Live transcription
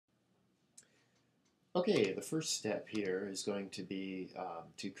Okay, the first step here is going to be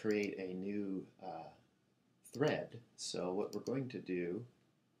to create a new thread. So what we're going to do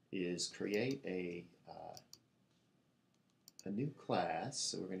is create a new class.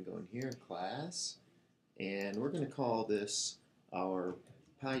 So we're going to go in here, class, and we're going to call this our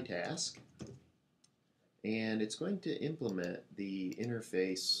PyTask, and it's going to implement the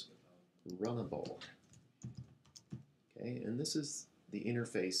interface runnable. Okay, and this is the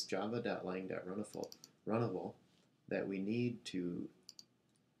interface java.lang.runnable that we need to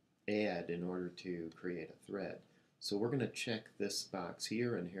add in order to create a thread. So we're going to check this box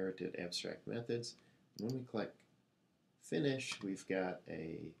here, inherited abstract methods. And when we click finish, we've got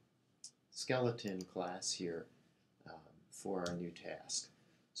a skeleton class here for our new task.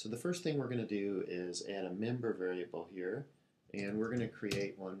 So the first thing we're going to do is add a member variable here, and we're going to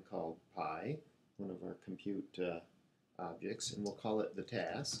create one called Pi, one of our compute objects, and we'll call it the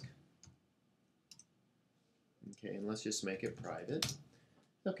task. Okay, and let's just make it private.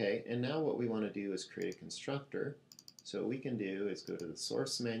 Okay, and now what we want to do is create a constructor. So what we can do is go to the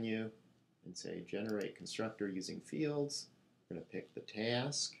source menu and say generate constructor using fields. We're going to pick the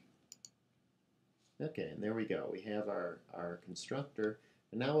task. Okay, and there we go. We have our constructor.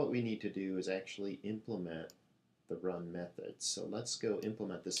 And now what we need to do is actually implement the run method. So let's go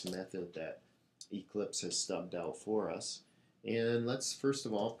implement this method that Eclipse has stubbed out for us. And let's first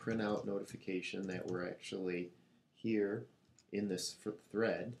of all print out notification that we're actually here in this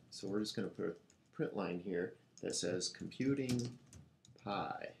thread. So we're just going to put a print line here that says computing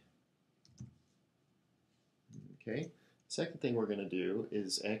pi. Okay. Second thing we're going to do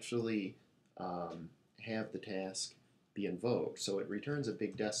is actually have the task be invoked. So it returns a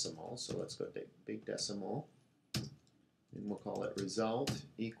big decimal. So let's go to big decimal, and we'll call it result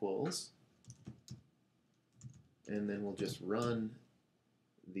equals, and then we'll just run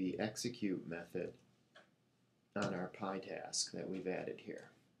the execute method on our PyTask that we've added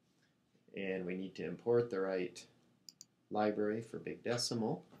here. And we need to import the right library for big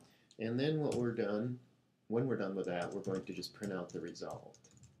decimal. And then when we're done with that, we're going to just print out the result.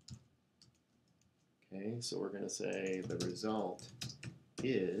 Okay, so we're going to say the result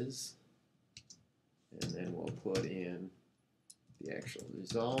is, and then we'll put in the actual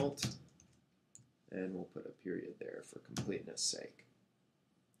result, and we'll put a period there for completeness sake.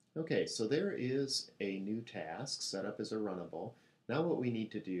 Okay, so there is a new task set up as a runnable. Now what we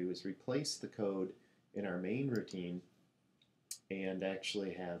need to do is replace the code in our main routine and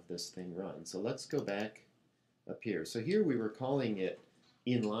actually have this thing run. So let's go back up here. So here we were calling it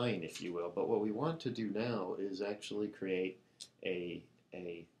inline, if you will, but what we want to do now is actually create a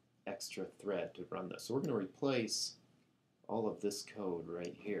extra thread to run this. So we're going to replace all of this code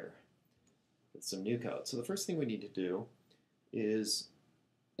right here with some new code. So the first thing we need to do is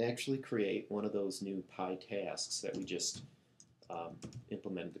actually create one of those new PyTasks that we just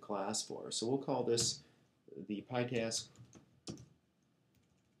implemented the class for. So we'll call this the PyTask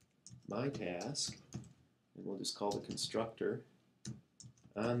myTask, and we'll just call the constructor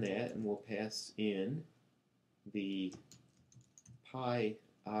on that, and we'll pass in the Pi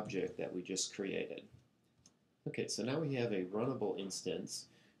object that we just created. Okay, so now we have a runnable instance,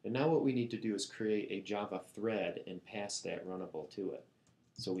 and now what we need to do is create a Java thread and pass that runnable to it.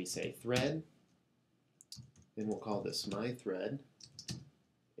 So we say thread, and we'll call this myThread.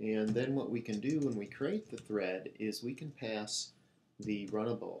 And then what we can do when we create the thread is we can pass the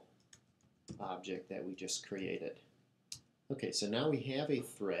runnable object that we just created. Okay, so now we have a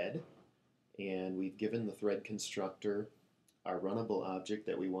thread, and we've given the thread constructor our runnable object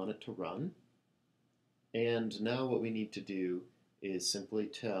that we want it to run. And now what we need to do is simply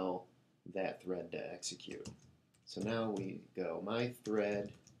tell that thread to execute. So now we go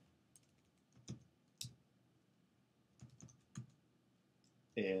myThread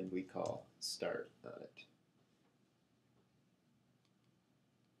and we call start on it.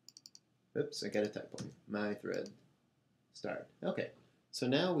 Oops, I got a typo. myThread start. Okay, so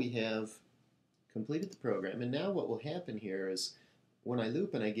now we have completed the program, and now what will happen here is when I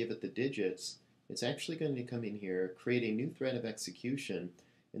loop and I give it the digits, it's actually going to come in here, create a new thread of execution,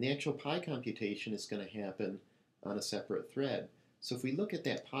 and the actual Pi computation is going to happen on a separate thread. So if we look at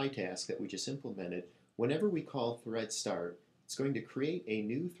that PyTask that we just implemented, whenever we call thread start, it's going to create a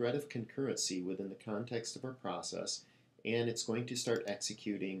new thread of concurrency within the context of our process, and it's going to start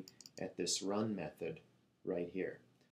executing at this run method right here.